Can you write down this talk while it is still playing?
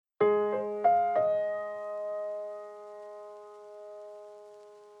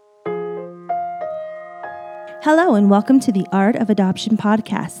Hello and welcome to the Art of Adoption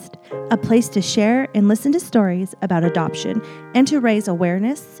podcast, a place to share and listen to stories about adoption and to raise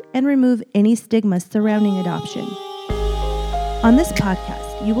awareness and remove any stigma surrounding adoption. On this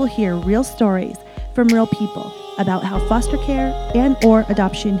podcast, you will hear real stories from real people about how foster care and or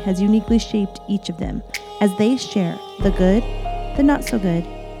adoption has uniquely shaped each of them as they share the good, the not so good,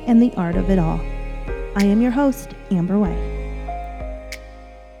 and the art of it all. I am your host, Amber Way.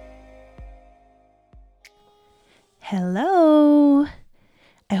 Hello.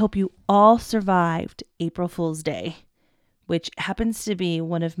 I hope you all survived April Fool's Day, which happens to be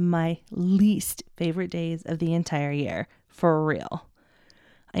one of my least favorite days of the entire year, for real.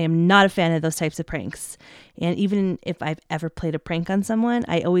 I am not a fan of those types of pranks. And even if I've ever played a prank on someone,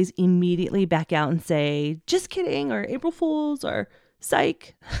 I always immediately back out and say, just kidding, or April Fools, or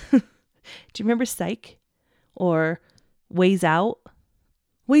psych. Do you remember psych? Or ways out?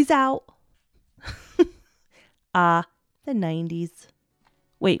 Ways out. The 90s.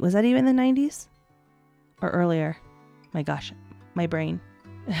 Wait, was that even the 90s? Or earlier? My gosh, my brain.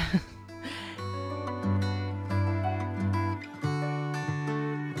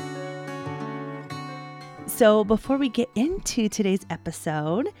 So before we get into today's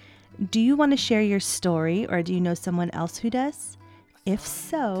episode, do you want to share your story or do you know someone else who does? If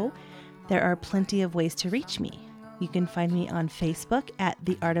so, there are plenty of ways to reach me. You can find me on Facebook at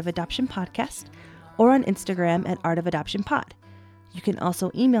The Art of Adoption Podcast or on Instagram at Art of Adoption Pod. You can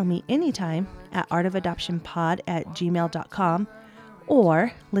also email me anytime at artofadoptionpod@gmail.com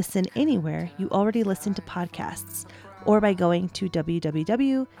or listen anywhere you already listen to podcasts or by going to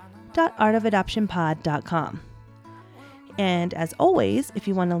www.artofadoptionpod.com. And as always, if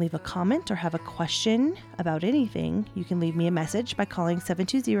you want to leave a comment or have a question about anything, you can leave me a message by calling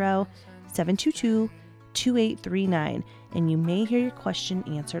 720-722-2839, and you may hear your question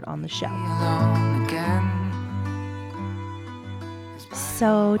answered on the show.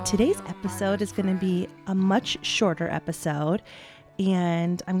 So today's episode is going to be a much shorter episode,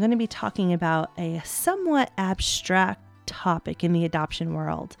 and I'm going to be talking about a somewhat abstract topic in the adoption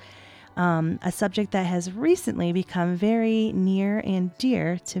world, a subject that has recently become very near and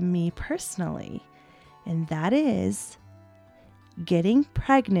dear to me personally, and that is getting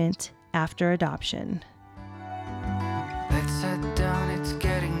pregnant after adoption.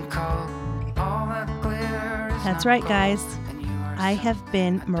 That's right, guys. I have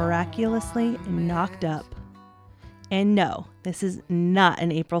been miraculously knocked up. And no, this is not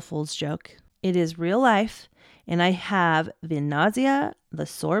an April Fool's joke. It is real life, and I have the nausea, the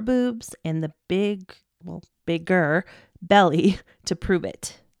sore boobs, and the bigger belly to prove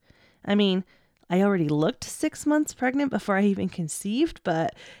it. I mean, I already looked 6 months pregnant before I even conceived,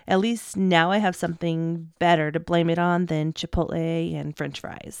 but at least now I have something better to blame it on than Chipotle and French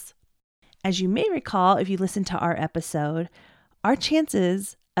fries. As you may recall, if you listened to our episode, our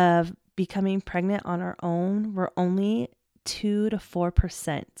chances of becoming pregnant on our own were only 2 to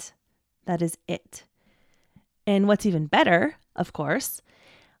 4%. That is it. And what's even better, of course,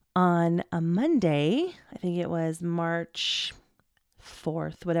 on a Monday, I think it was March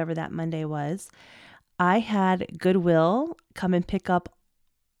 4th, whatever that Monday was, I had Goodwill come and pick up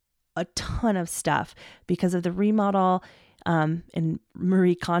a ton of stuff because of the remodel and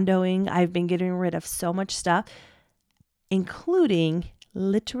Marie Kondoing. I've been getting rid of so much stuff, including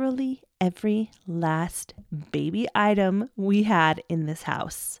literally every last baby item we had in this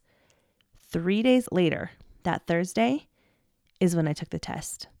house. 3 days later, that Thursday, is when I took the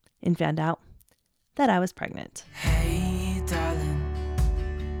test and found out that I was pregnant. Hey, darling,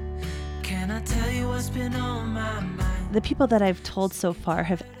 can I tell you what's been on my mind? The people that I've told so far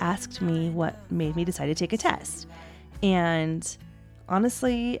have asked me what made me decide to take a test. And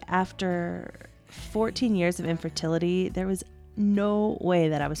honestly, after 14 years of infertility, there was no way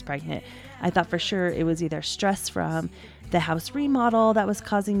that I was pregnant. I thought for sure it was either stress from the house remodel that was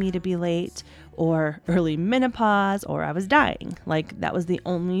causing me to be late, or early menopause, or I was dying. Like, that was the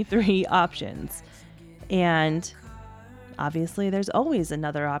only 3 options. And obviously there's always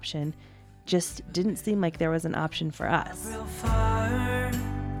another option. Just didn't seem like there was an option for us.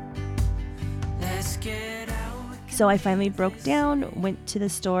 So I finally broke down, went to the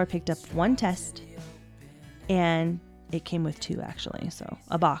store, picked up one test, and it came with 2 actually. So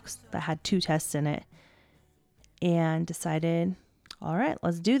a box that had 2 tests in it, and decided, all right,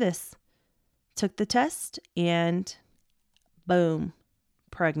 let's do this. Took the test and boom,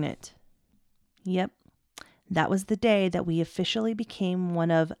 pregnant. Yep. That was the day that we officially became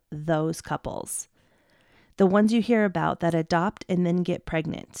one of those couples. The ones you hear about that adopt and then get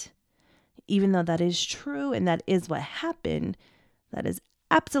pregnant. Even though that is true and that is what happened, that is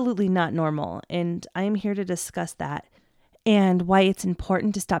absolutely not normal, and I am here to discuss that and why it's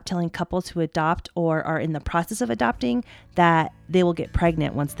important to stop telling couples who adopt or are in the process of adopting that they will get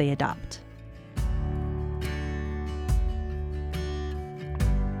pregnant once they adopt.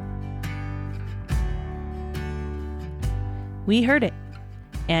 We heard it,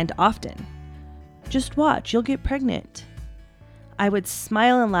 and often. Just watch, you'll get pregnant. I would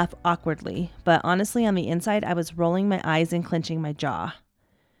smile and laugh awkwardly, but honestly on the inside, I was rolling my eyes and clenching my jaw.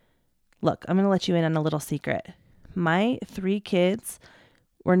 Look, I'm going to let you in on a little secret. My 3 kids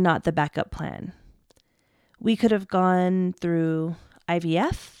were not the backup plan. We could have gone through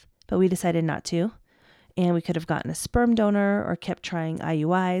IVF, but we decided not to. And we could have gotten a sperm donor or kept trying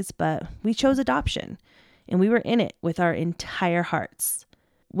IUIs, but we chose adoption. And we were in it with our entire hearts.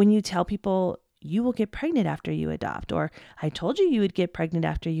 When you tell people you will get pregnant after you adopt, or I told you you would get pregnant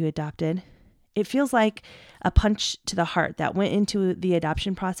after you adopted, it feels like a punch to the heart that went into the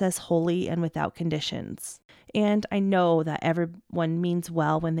adoption process wholly and without conditions. And I know that everyone means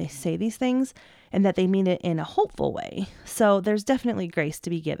well when they say these things and that they mean it in a hopeful way. So there's definitely grace to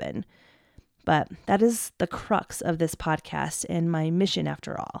be given. But that is the crux of this podcast, and my mission,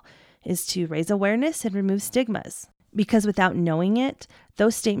 after all, is to raise awareness and remove stigmas. Because without knowing it,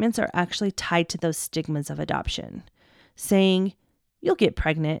 those statements are actually tied to those stigmas of adoption. Saying, you'll get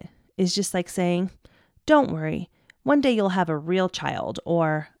pregnant, is just like saying, don't worry, one day you'll have a real child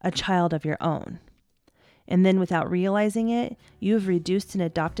or a child of your own. And then without realizing it, you have reduced an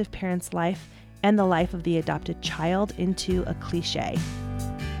adoptive parent's life and the life of the adopted child into a cliche.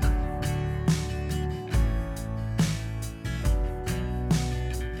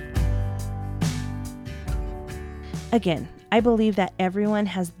 Again, I believe that everyone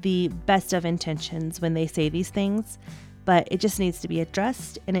has the best of intentions when they say these things, but it just needs to be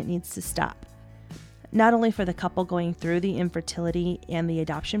addressed and it needs to stop. Not only for the couple going through the infertility and the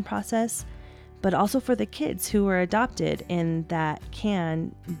adoption process, but also for the kids who were adopted and that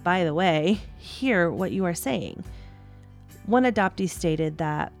can, by the way, hear what you are saying. One adoptee stated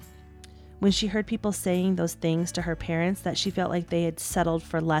that when she heard people saying those things to her parents, that she felt like they had settled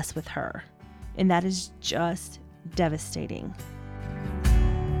for less with her. And that is just devastating.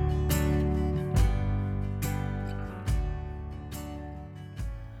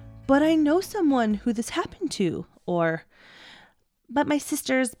 But I know someone who this happened to, or but my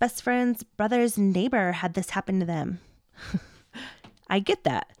sister's best friend's brother's neighbor had this happen to them. I get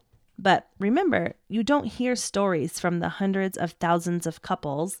that. But remember, you don't hear stories from the hundreds of thousands of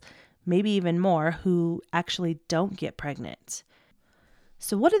couples, maybe even more, who actually don't get pregnant.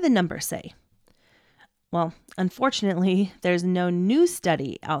 So what do the numbers say? Well, unfortunately, there's no new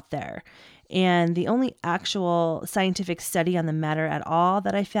study out there. And the only actual scientific study on the matter at all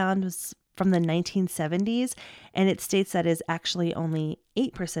that I found was from the 1970s. And it states that is actually only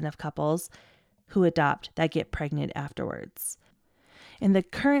 8% of couples who adopt that get pregnant afterwards. And the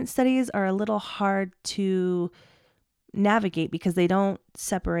current studies are a little hard to navigate because they don't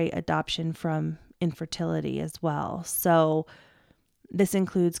separate adoption from infertility as well. So this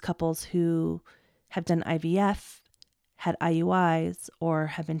includes couples who have done IVF, had IUIs, or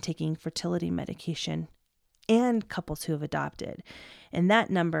have been taking fertility medication, and couples who have adopted. And that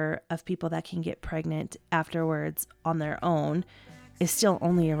number of people that can get pregnant afterwards on their own is still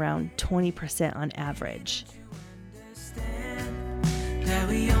only around 20% on average. That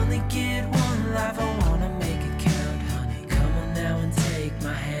we only get one life, I wanna make it count, honey. Come on now and take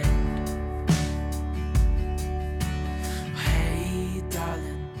my hand. Hey,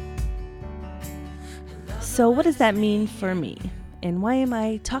 darling. So what does that mean for me? And why am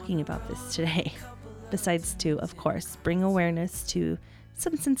I talking about this today? Besides to, of course, bring awareness to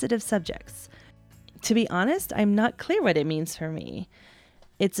some sensitive subjects. To be honest, I'm not clear what it means for me.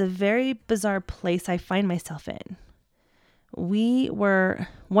 It's a very bizarre place I find myself in. We were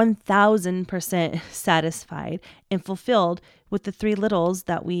 1000% satisfied and fulfilled with the 3 littles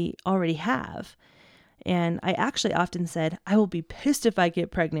that we already have. And I actually often said, I will be pissed if I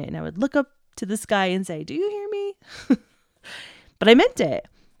get pregnant. And I would look up to the sky and say, do you hear me? But I meant it.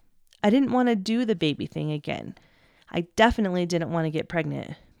 I didn't want to do the baby thing again. I definitely didn't want to get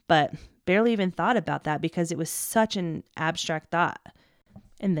pregnant, but barely even thought about that because it was such an abstract thought.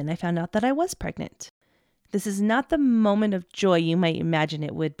 And then I found out that I was pregnant. This is not the moment of joy you might imagine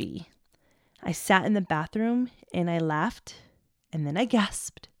it would be. I sat in the bathroom and I laughed, and then I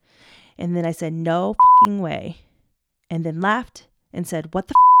gasped, and then I said, no fucking way, and then laughed and said, what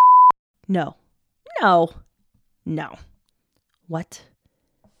the No. What?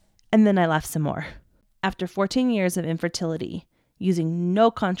 And then I laughed some more. After 14 years of infertility, using no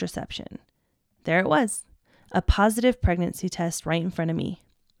contraception, there it was. a positive pregnancy test right in front of me.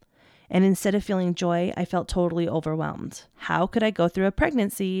 And instead of feeling joy, I felt totally overwhelmed. How could I go through a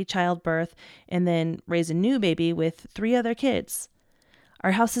pregnancy, childbirth, and then raise a new baby with 3 other kids?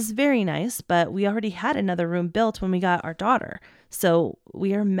 Our house is very nice, but we already had another room built when we got our daughter, so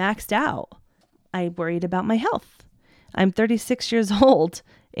we are maxed out. I worried about my health. I'm 36 years old,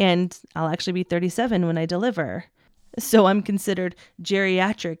 and I'll actually be 37 when I deliver. So I'm considered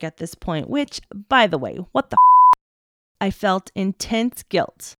geriatric at this point, which, by the way, what the I felt intense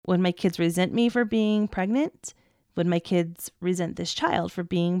guilt. Would my kids resent me for being pregnant? Would my kids resent this child for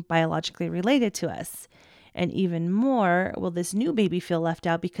being biologically related to us? And even more, will this new baby feel left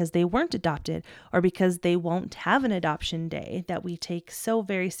out because they weren't adopted or because they won't have an adoption day that we take so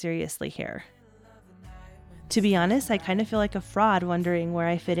very seriously here? To be honest, I kind of feel like a fraud wondering where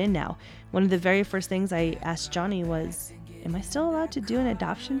I fit in now. One of the very first things I asked Johnny was, am I still allowed to do an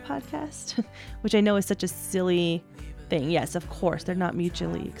adoption podcast? Which I know is such a silly thing. Yes, of course, they're not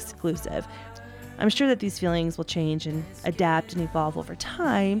mutually exclusive. I'm sure that these feelings will change and adapt and evolve over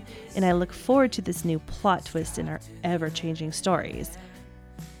time, and I look forward to this new plot twist in our ever-changing stories.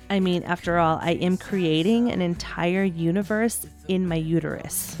 I mean, after all, I am creating an entire universe in my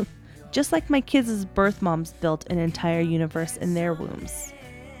uterus. Just like my kids' birth moms built an entire universe in their wombs.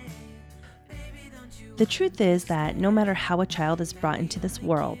 The truth is that no matter how a child is brought into this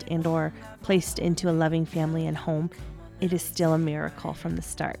world and or placed into a loving family and home, it is still a miracle from the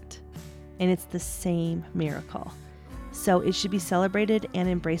start. And it's the same miracle. So it should be celebrated and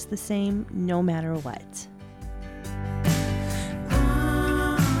embraced the same no matter what.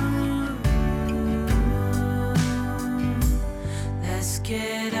 Let's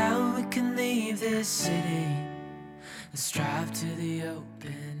get out, we can leave this city. Let's drive to the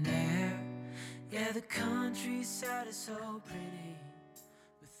open air. Yeah, the countryside is so pretty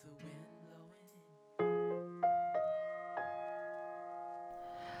with the wind blowing.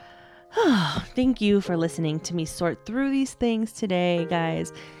 Thank you for listening to me sort through these things today,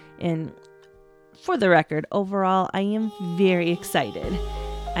 guys. And for the record, overall, I am very excited.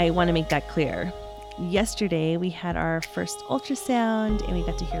 I want to make that clear. Yesterday, we had our first ultrasound and we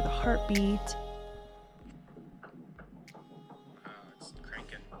got to hear the heartbeat. It's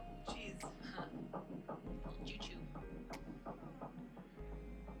cranking. Jeez.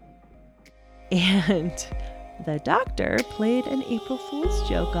 And the doctor played an April Fool's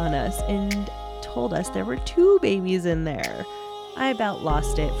joke on us and told us there were 2 babies in there. I about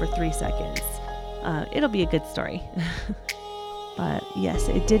lost it for 3 seconds. It'll be a good story. But yes,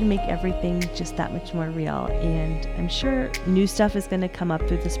 it did make everything just that much more real. And I'm sure new stuff is going to come up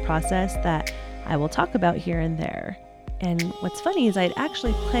through this process that I will talk about here and there. And what's funny is I'd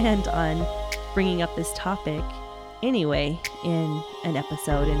actually planned on bringing up this topic anyway in an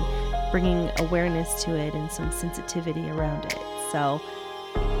episode and bringing awareness to it and some sensitivity around it. So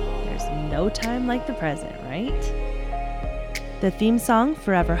there's no time like the present, right? The theme song,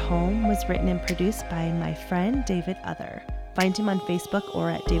 Forever Home, was written and produced by my friend David Other. Find him on Facebook or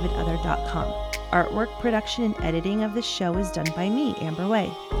at davidother.com. Artwork, production, and editing of the show is done by me, Amber Way.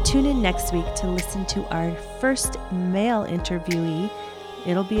 Tune in next week to listen to our first male interviewee.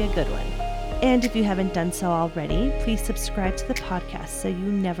 It'll be a good one. And if you haven't done so already, please subscribe to the podcast so you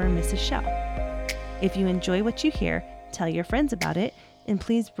never miss a show. If you enjoy what you hear, tell your friends about it, and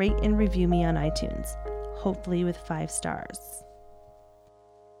please rate and review me on iTunes, hopefully with 5 stars.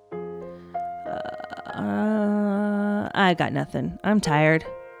 I got nothing. I'm tired.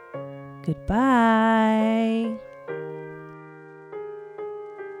 Goodbye.